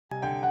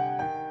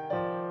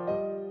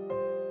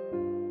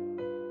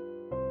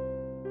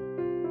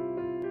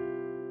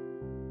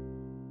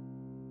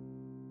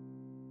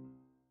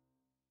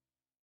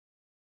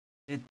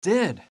It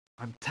did.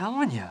 I'm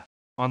telling you.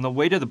 On the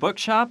way to the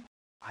bookshop,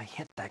 I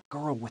hit that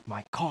girl with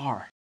my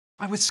car.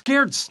 I was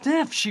scared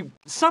stiff. She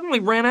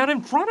suddenly ran out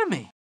in front of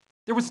me.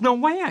 There was no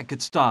way I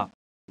could stop.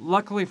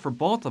 Luckily for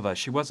both of us,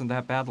 she wasn't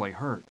that badly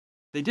hurt.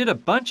 They did a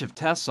bunch of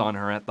tests on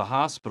her at the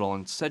hospital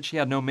and said she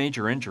had no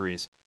major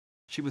injuries.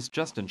 She was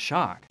just in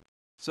shock.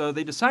 So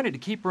they decided to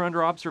keep her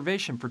under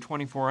observation for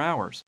 24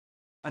 hours.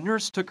 A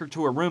nurse took her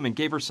to her room and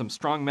gave her some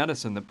strong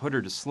medicine that put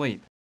her to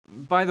sleep.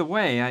 By the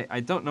way, I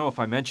don't know if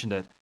I mentioned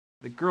it.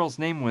 The girl's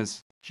name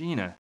was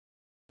Gina,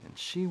 and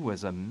she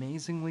was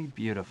amazingly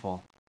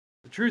beautiful.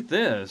 The truth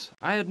is,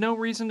 I had no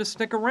reason to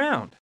stick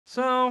around,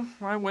 so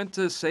I went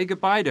to say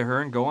goodbye to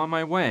her and go on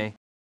my way.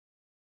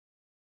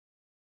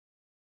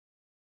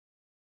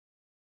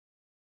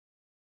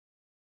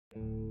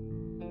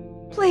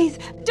 Please,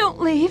 don't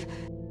leave.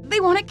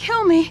 They want to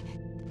kill me.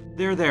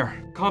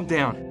 There, calm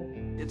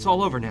down. It's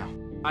all over now.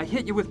 I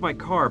hit you with my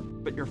car,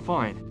 but you're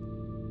fine.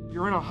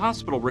 You're in a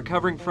hospital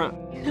recovering from...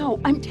 No,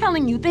 I'm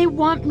telling you, they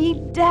want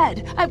me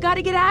dead. I've got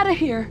to get out of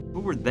here. Who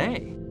were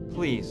they?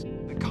 Please,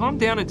 calm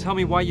down and tell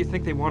me why you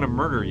think they want to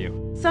murder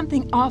you.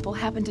 Something awful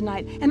happened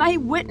tonight, and I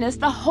witnessed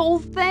the whole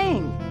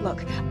thing.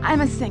 Look, I'm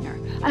a singer.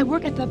 I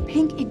work at the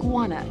Pink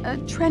Iguana, a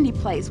trendy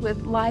place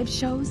with live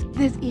shows.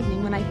 This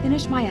evening, when I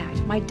finished my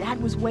act, my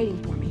dad was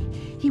waiting for me.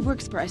 He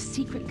works for a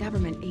secret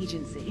government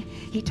agency.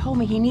 He told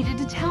me he needed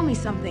to tell me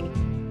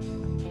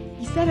something.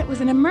 He said it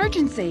was an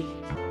emergency.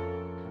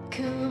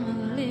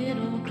 Come a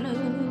little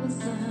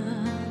closer.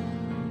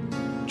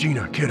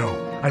 Gina, kiddo,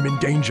 I'm in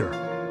danger.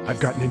 I've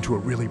gotten into a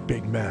really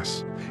big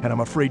mess, and I'm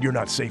afraid you're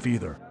not safe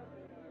either.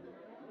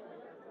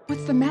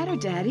 What's the matter,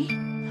 Daddy?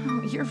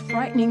 Oh, you're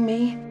frightening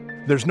me.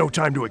 There's no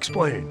time to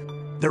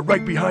explain. They're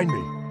right behind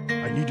me.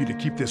 I need you to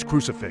keep this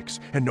crucifix,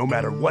 and no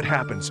matter what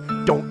happens,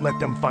 don't let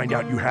them find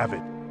out you have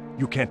it.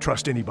 You can't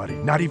trust anybody,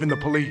 not even the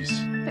police.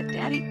 But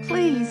Daddy,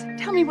 please,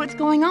 tell me what's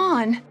going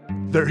on.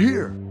 They're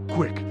here.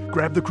 Quick,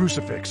 grab the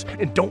crucifix,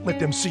 and don't let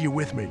them see you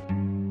with me.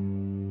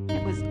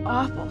 It was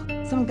awful.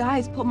 Some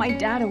guys pulled my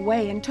dad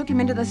away and took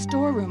him into the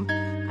storeroom.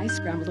 I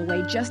scrambled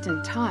away just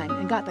in time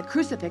and got the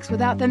crucifix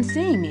without them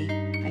seeing me.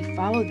 I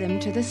followed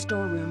them to the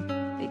storeroom.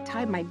 They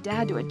tied my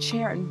dad to a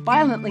chair and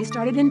violently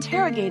started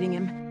interrogating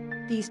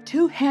him. These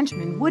two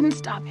henchmen wouldn't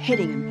stop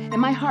hitting him, and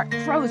my heart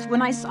froze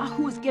when I saw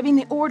who was giving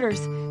the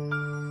orders.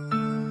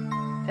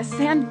 The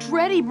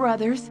Sandretti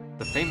brothers.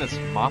 The famous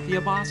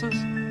Mafia bosses?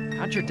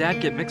 How'd your dad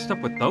get mixed up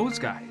with those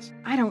guys?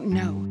 I don't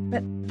know,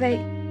 but they...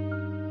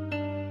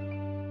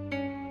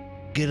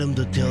 Get him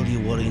to tell you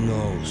what he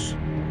knows.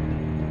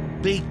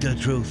 Beat the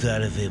truth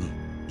out of him,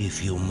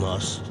 if you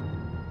must.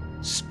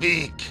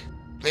 Speak.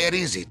 Where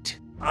is it?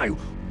 I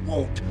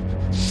won't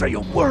say a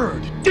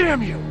word.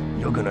 Damn you!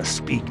 You're gonna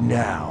speak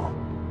now.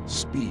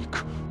 Speak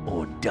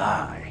or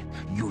die.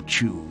 You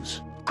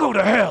choose. Go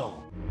to hell!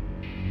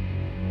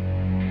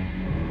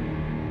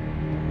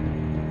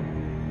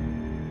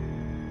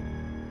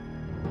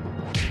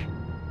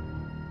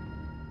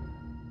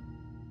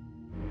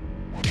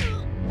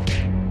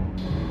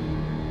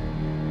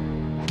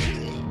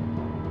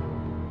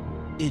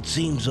 It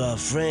seems our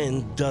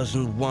friend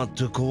doesn't want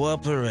to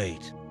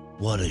cooperate.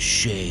 What a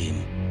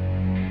shame.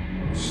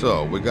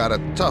 So, we got a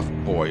tough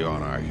boy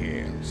on our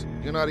hands.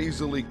 You're not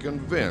easily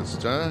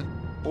convinced, huh?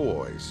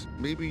 Boys,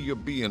 maybe you're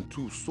being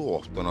too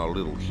soft on our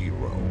little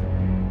hero.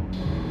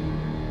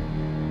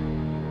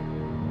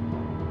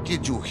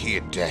 Did you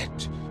hear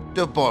that?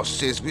 The boss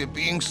says we're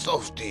being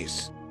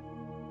softies.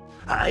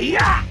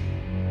 Hi-ya!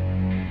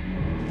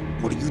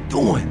 What are you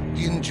doing?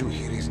 Didn't you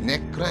hear his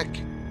neck crack?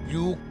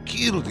 You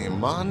killed him,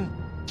 man.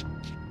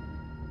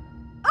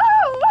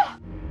 Oh!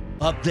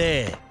 Up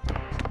there.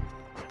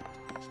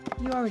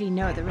 You already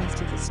know the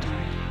rest of the story.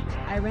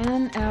 I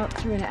ran out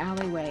through an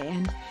alleyway,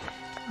 and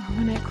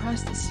when I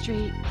crossed the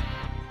street...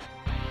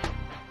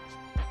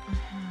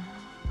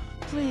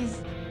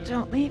 Please,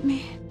 don't leave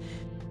me.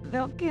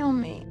 They'll kill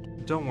me.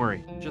 Don't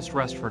worry, just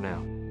rest for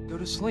now. Go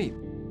to sleep.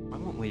 I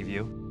won't leave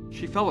you.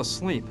 She fell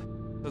asleep.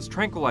 Those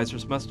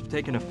tranquilizers must have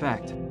taken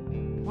effect.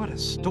 What a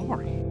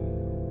story.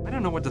 I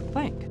don't know what to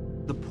think.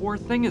 The poor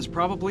thing is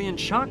probably in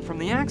shock from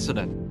the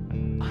accident.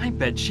 I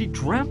bet she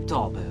dreamt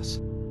all this.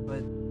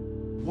 But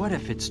what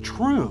if it's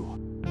true?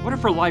 What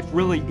if her life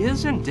really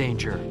is in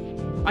danger?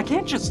 I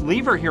can't just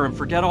leave her here and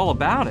forget all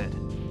about it.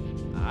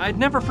 I'd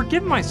never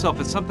forgive myself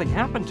if something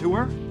happened to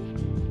her.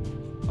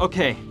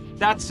 Okay,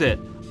 that's it.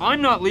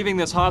 I'm not leaving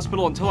this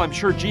hospital until I'm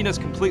sure Gina's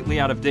completely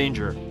out of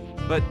danger.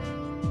 But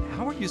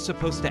how are you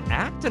supposed to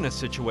act in a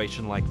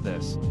situation like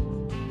this?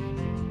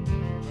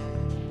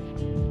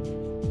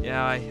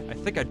 Yeah, I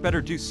think I'd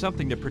better do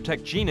something to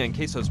protect Gina in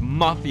case those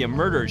Mafia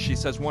murderers she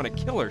says want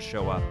to kill her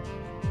show up.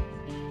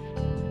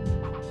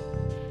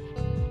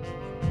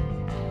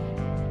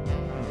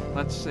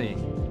 Let's see.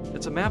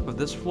 It's a map of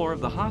this floor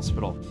of the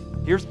hospital.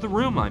 Here's the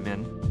room I'm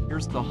in.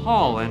 Here's the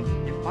hall, and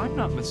if I'm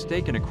not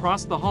mistaken,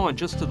 across the hall and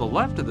just to the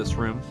left of this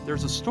room,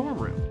 there's a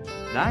storeroom.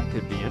 That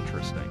could be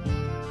interesting.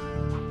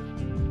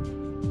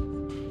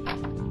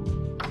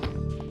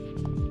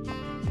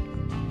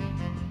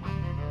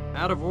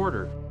 Out of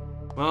order.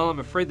 Well, I'm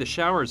afraid the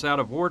shower is out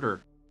of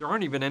order. There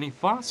aren't even any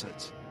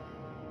faucets.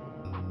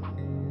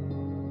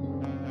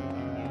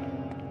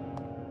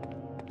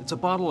 It's a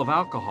bottle of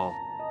alcohol.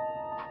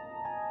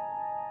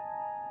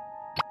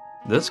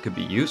 This could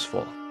be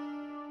useful.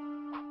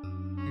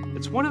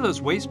 It's one of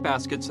those waste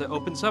baskets that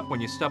opens up when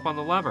you step on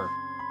the lever.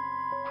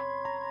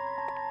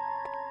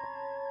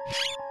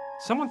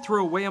 Someone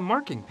threw away a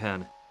marking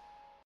pen.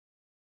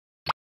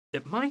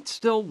 It might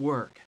still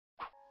work.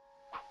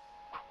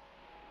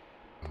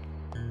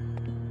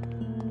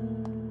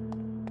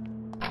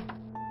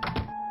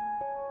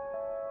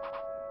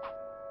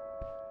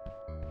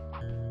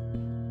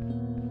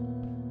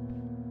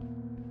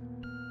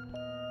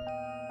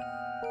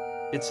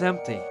 It's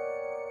empty.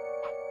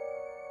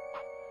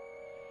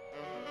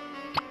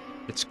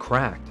 It's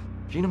cracked.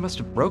 Gina must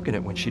have broken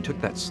it when she took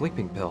that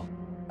sleeping pill.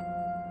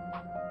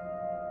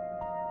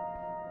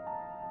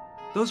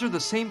 Those are the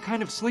same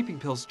kind of sleeping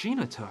pills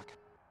Gina took.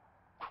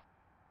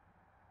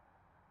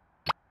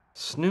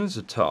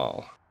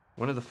 Snoozitol,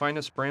 one of the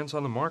finest brands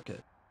on the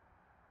market.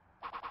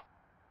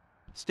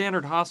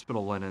 Standard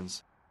hospital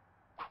linens.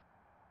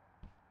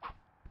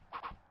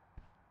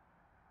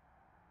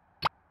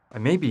 I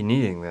may be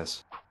needing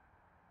this.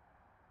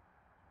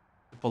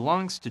 It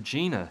belongs to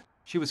Gina.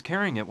 She was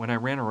carrying it when I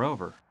ran her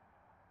over.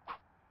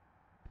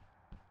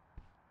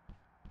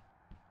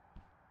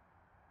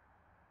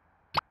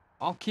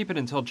 I'll keep it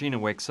until Gina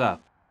wakes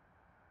up.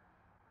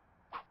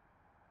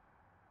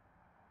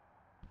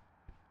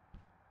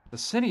 The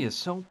city is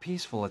so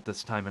peaceful at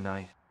this time of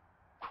night.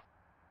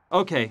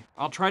 Okay,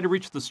 I'll try to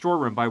reach the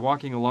storeroom by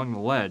walking along the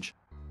ledge.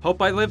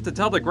 Hope I live to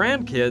tell the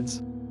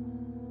grandkids.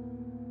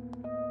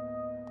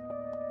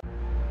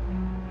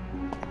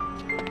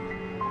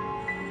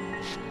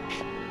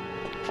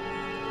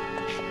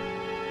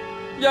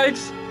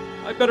 Yikes!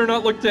 I better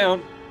not look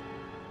down.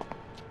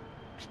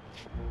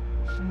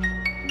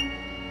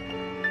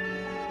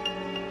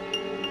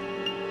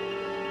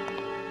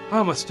 I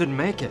almost didn't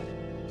make it.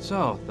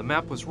 So, the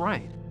map was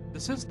right.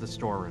 This is the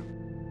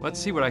storeroom. Let's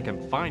see what I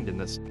can find in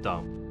this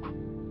dump.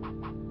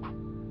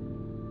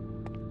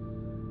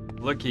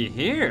 Looky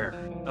here,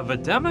 a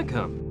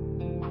vademecum.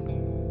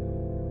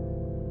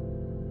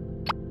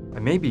 I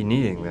may be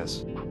needing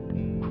this.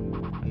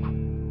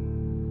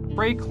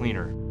 Spray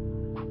cleaner.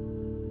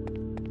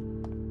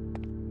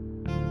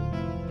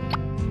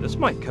 This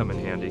might come in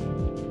handy.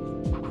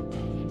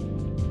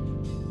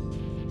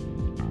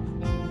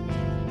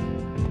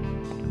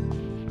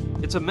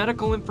 It's a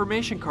medical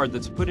information card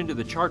that's put into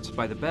the charts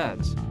by the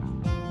beds.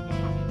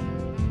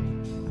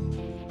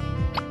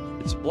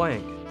 It's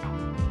blank.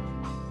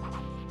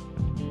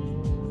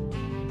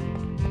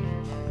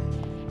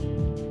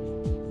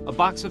 A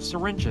box of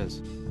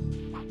syringes.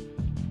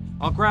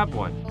 I'll grab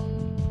one.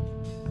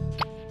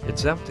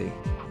 It's empty.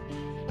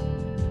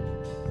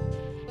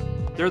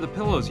 They're the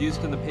pillows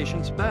used in the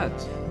patient's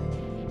beds.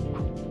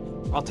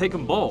 I'll take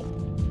them both.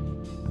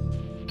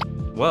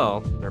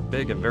 Well, they're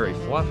big and very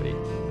fluffy.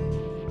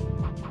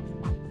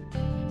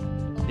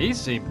 He's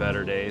seen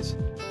better days.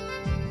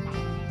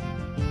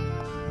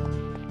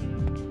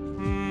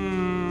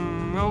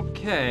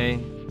 Okay,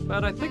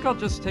 but I think I'll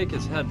just take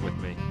his head with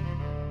me.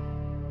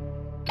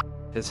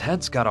 His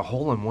head's got a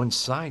hole in one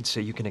side so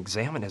you can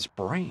examine his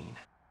brain.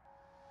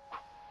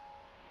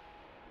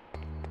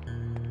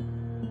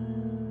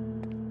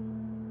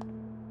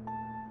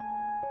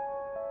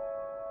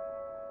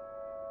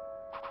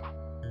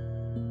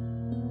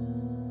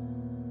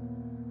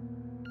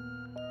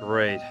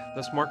 Great.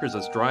 This marker's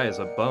as dry as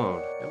a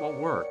bone. It won't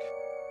work.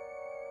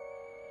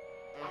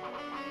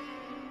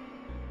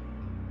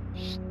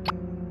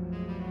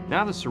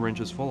 Now the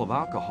syringe is full of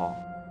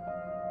alcohol.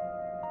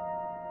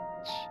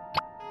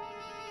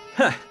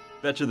 Heh!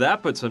 Betcha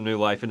that put some new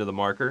life into the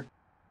marker.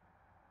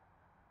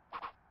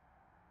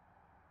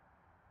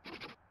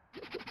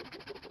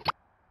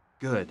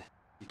 Good.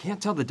 You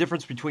can't tell the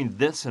difference between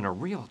this and a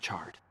real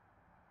chart.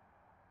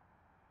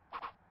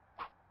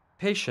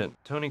 Patient,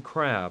 Tony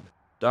Crabb.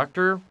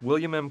 Dr.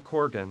 William M.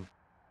 Corgan.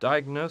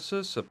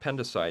 Diagnosis,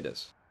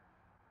 appendicitis.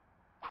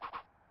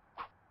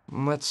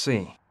 Let's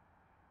see.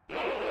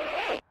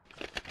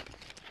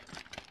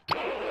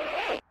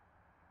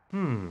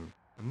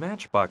 A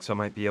matchbox I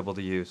might be able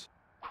to use.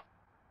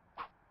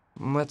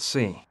 Let's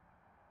see.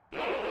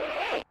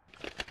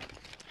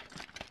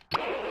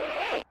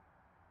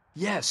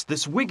 Yes,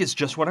 this wig is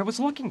just what I was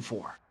looking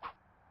for.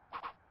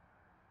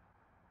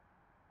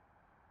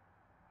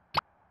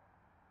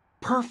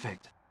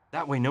 Perfect.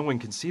 That way no one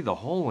can see the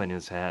hole in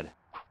his head.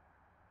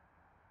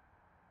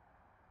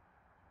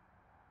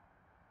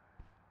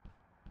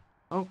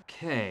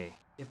 Okay,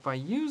 if I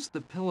use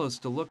the pillows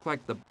to look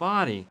like the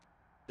body,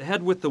 the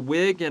head with the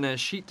wig and a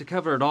sheet to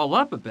cover it all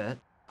up a bit,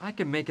 I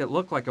can make it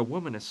look like a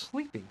woman is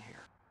sleeping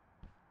here.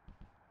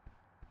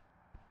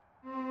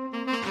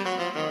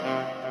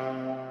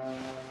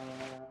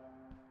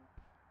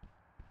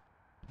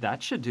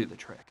 That should do the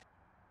trick.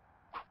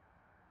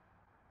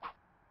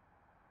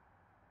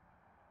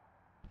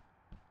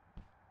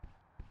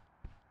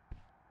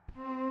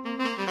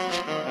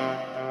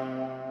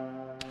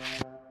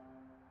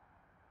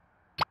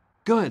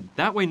 Good,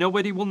 that way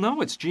nobody will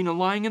know it's Gina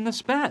lying in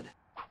this bed.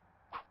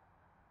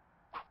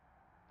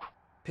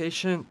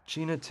 Patient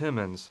Gina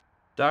Timmis.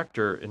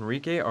 Dr.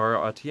 Enrique R.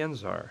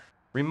 Atienzar.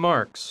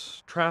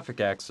 Remarks: traffic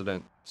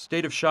accident.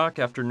 State of shock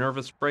after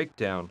nervous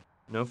breakdown.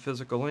 No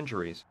physical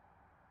injuries.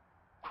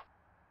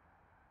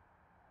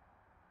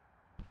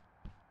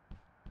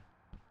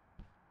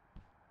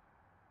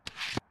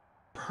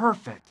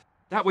 Perfect.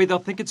 That way they'll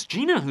think it's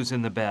Gina who's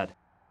in the bed.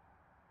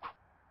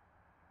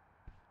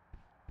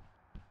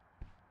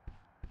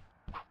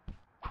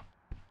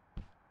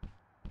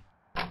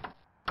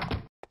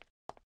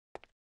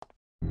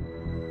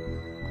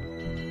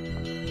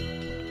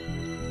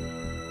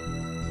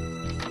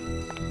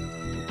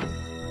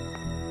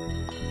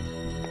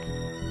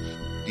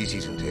 This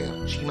isn't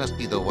her. She must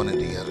be the one in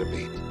the other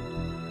bed.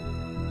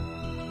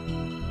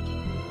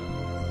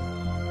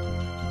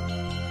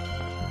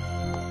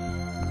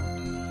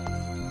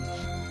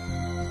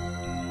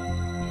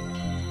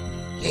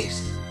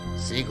 Yes,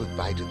 say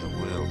goodbye to the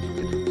world, you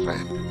little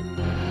tramp.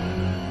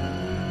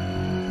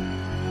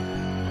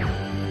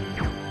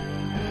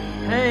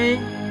 Hey!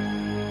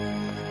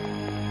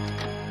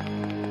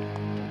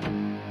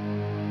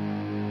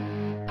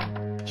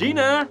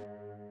 Gina!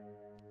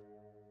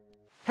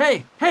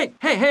 Hey!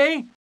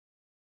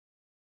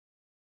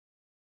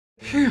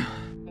 Phew.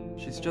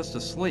 She's just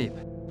asleep.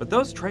 But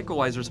those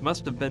tranquilizers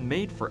must have been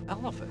made for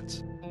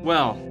elephants.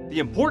 Well, the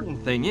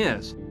important thing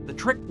is, the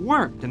trick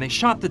worked and they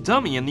shot the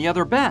dummy in the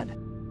other bed.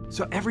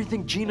 So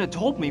everything Gina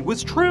told me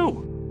was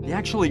true. They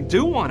actually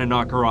do want to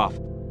knock her off.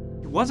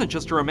 It wasn't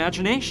just her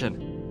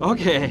imagination.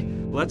 Okay,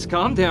 let's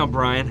calm down,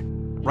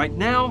 Brian. Right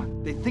now,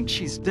 they think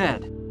she's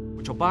dead,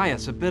 which will buy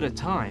us a bit of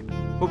time.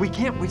 But we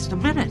can't waste a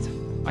minute.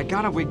 I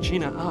gotta wake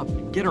Gina up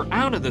and get her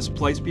out of this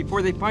place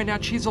before they find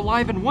out she's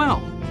alive and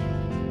well.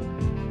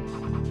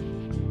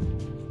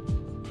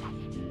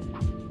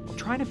 I'll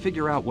try to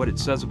figure out what it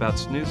says about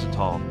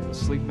snoozitol, the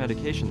sleep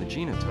medication that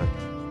Gina took.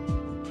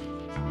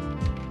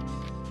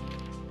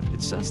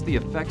 It says the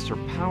effects are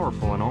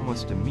powerful and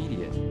almost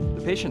immediate.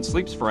 The patient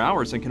sleeps for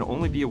hours and can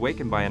only be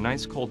awakened by a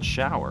nice cold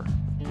shower.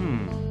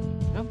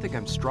 I don't think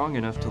I'm strong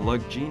enough to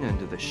lug Gina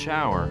into the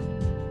shower,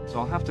 so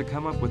I'll have to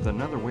come up with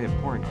another way of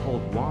pouring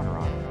cold water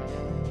on her.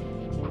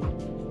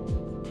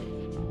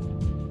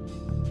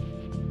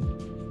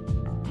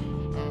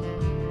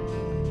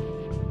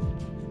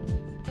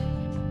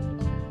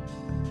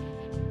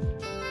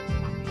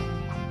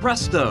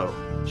 Presto!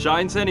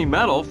 Shines any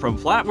metal from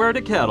flatware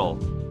to kettle.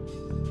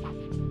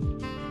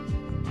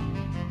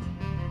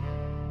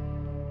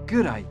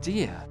 Good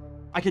idea.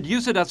 I could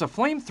use it as a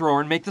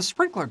flamethrower and make the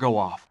sprinkler go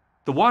off.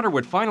 The water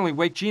would finally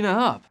wake Gina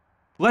up.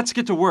 Let's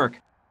get to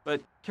work.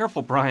 But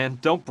careful, Brian,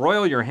 don't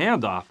broil your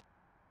hand off.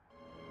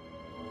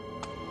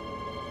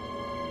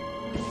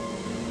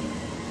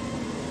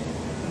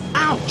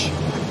 Ouch!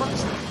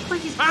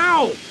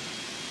 Ow!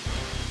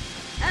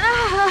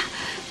 Ah!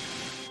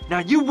 Now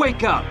you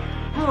wake up!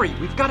 Hurry,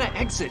 we've got to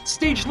exit.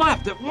 Stage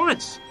left at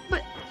once!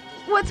 But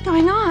what's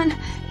going on?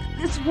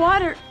 This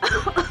water,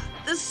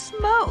 the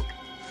smoke,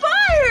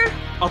 fire!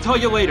 I'll tell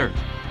you later.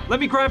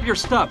 Let me grab your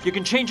stuff. You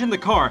can change in the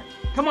car.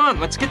 Come on,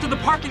 let's get to the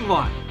parking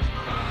lot.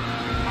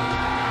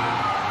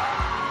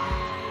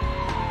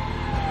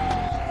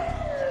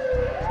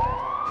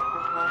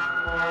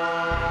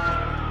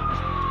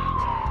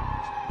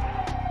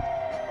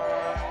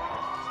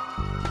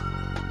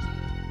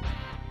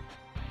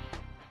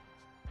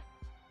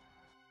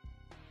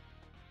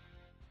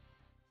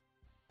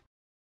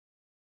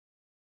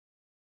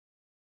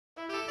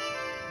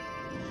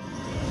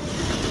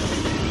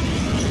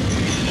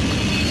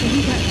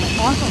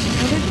 Awful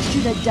killer to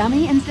shoot a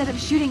dummy instead of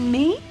shooting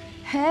me?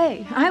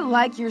 Hey, I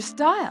like your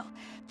style.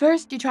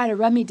 First, you try to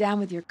run me down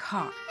with your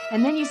car,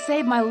 and then you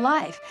save my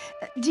life.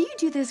 Do you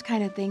do this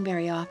kind of thing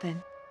very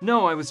often?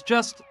 No, I was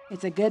just...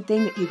 It's a good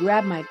thing that you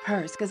grabbed my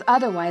purse, because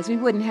otherwise we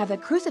wouldn't have the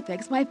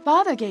crucifix my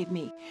father gave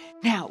me.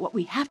 Now, what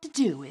we have to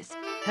do is...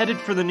 headed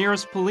for the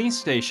nearest police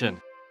station.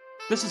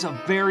 This is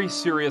a very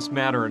serious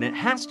matter, and it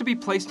has to be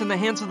placed in the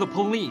hands of the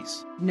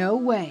police. No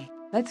way.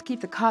 Let's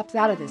keep the cops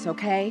out of this,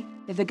 okay?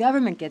 If the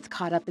government gets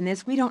caught up in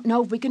this, we don't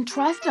know if we can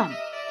trust them.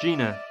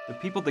 Gina, the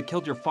people that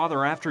killed your father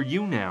are after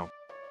you now.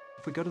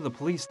 If we go to the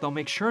police, they'll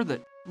make sure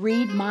that...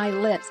 Read my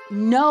lips.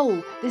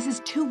 No, this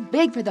is too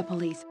big for the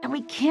police, and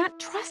we can't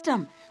trust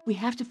them. We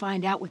have to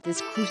find out what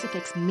this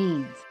crucifix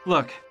means.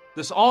 Look,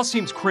 this all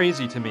seems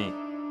crazy to me.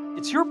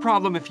 It's your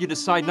problem if you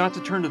decide not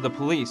to turn to the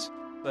police,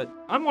 but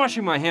I'm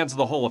washing my hands of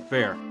the whole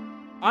affair.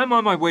 I'm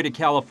on my way to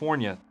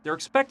California. They're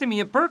expecting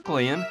me at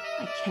Berkeley, and...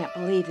 I can't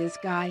believe this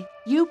guy.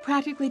 You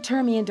practically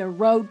turned me into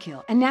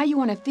roadkill, and now you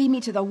want to feed me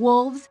to the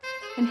wolves?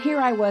 And here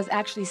I was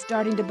actually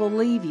starting to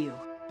believe you.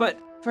 But...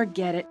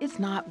 Forget it. It's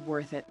not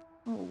worth it.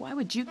 Oh, why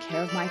would you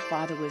care if my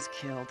father was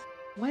killed?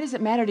 Why does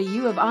it matter to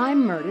you if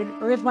I'm murdered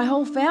or if my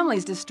whole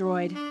family's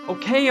destroyed?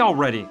 Okay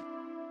already.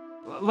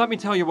 Let me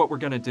tell you what we're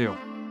gonna do.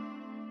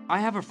 I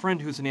have a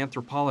friend who's an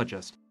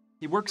anthropologist.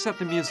 He works at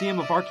the Museum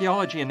of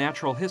Archaeology and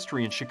Natural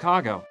History in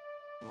Chicago.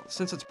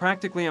 Since it's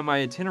practically on my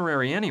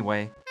itinerary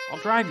anyway, I'll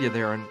drive you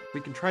there and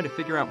we can try to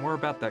figure out more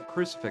about that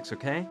crucifix,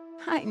 okay?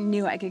 I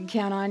knew I could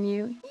count on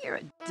you. You're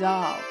a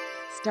doll.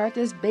 Start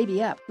this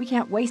baby up. We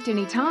can't waste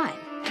any time.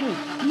 Hey,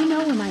 you know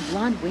where my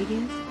blonde wig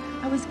is?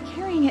 I was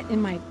carrying it in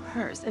my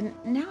purse, and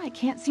now I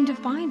can't seem to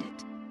find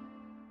it.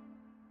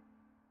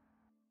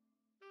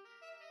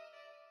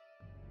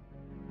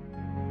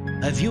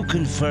 Have you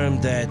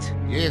confirmed that?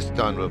 Yes,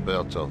 Don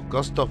Roberto.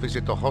 Gustav is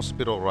at the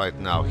hospital right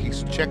now.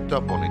 He's checked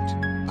up on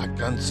it. I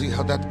can't see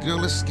how that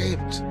girl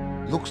escaped.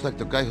 Looks like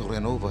the guy who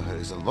ran over her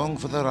is along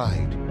for the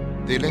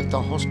ride. They left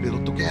the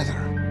hospital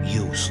together.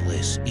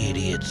 Useless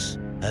idiots.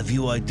 Have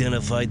you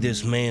identified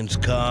this man's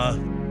car?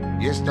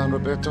 Yes, Don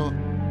Roberto.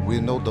 We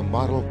know the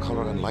model,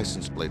 color, and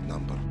license plate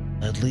number.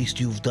 At least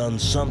you've done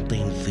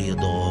something,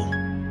 Theodore.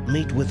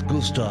 Meet with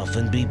Gustav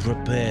and be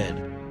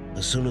prepared.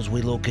 As soon as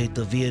we locate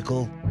the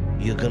vehicle,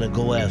 you're gonna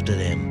go after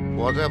them.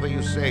 Whatever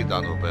you say,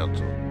 Don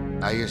Roberto.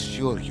 I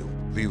assure you,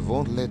 we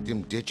won't let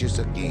them ditch us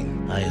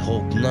again. I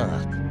hope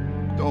not.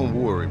 Don't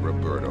worry,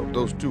 Roberto.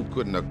 Those two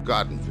couldn't have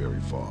gotten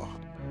very far.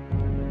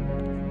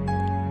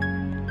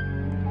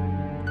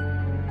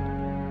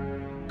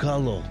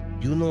 Carlo,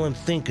 you know I'm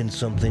thinking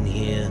something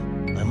here.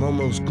 I'm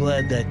almost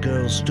glad that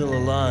girl's still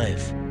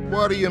alive.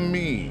 What do you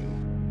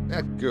mean?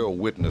 That girl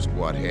witnessed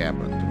what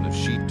happened, and if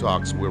she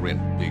talks, we're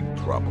in big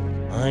trouble.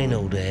 I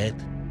know that,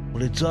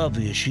 but it's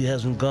obvious she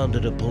hasn't gone to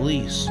the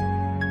police.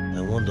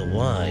 I wonder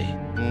why.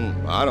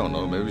 I don't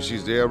know. Maybe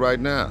she's there right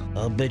now.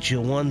 I'll bet you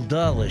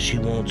 $1 she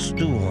won't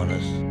stew on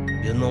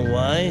us. You know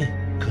why?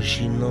 'Cause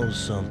she knows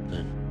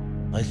something.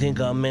 I think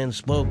our men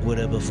spoke with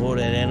her before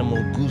that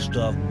animal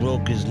Gustav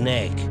broke his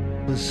neck.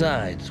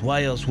 Besides,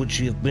 why else would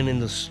she have been in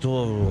the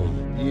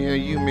storeroom? Yeah,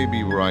 you may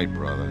be right,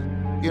 brother.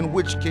 In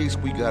which case,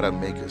 we gotta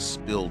make her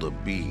spill the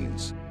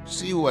beans.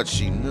 See what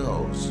she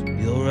knows.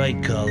 You're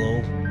right,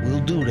 Carlo.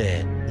 We'll do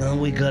that. Now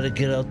we gotta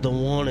get out the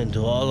warning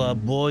to all our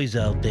boys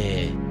out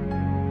there.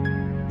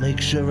 Make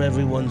sure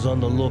everyone's on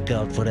the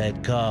lookout for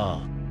that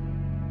car.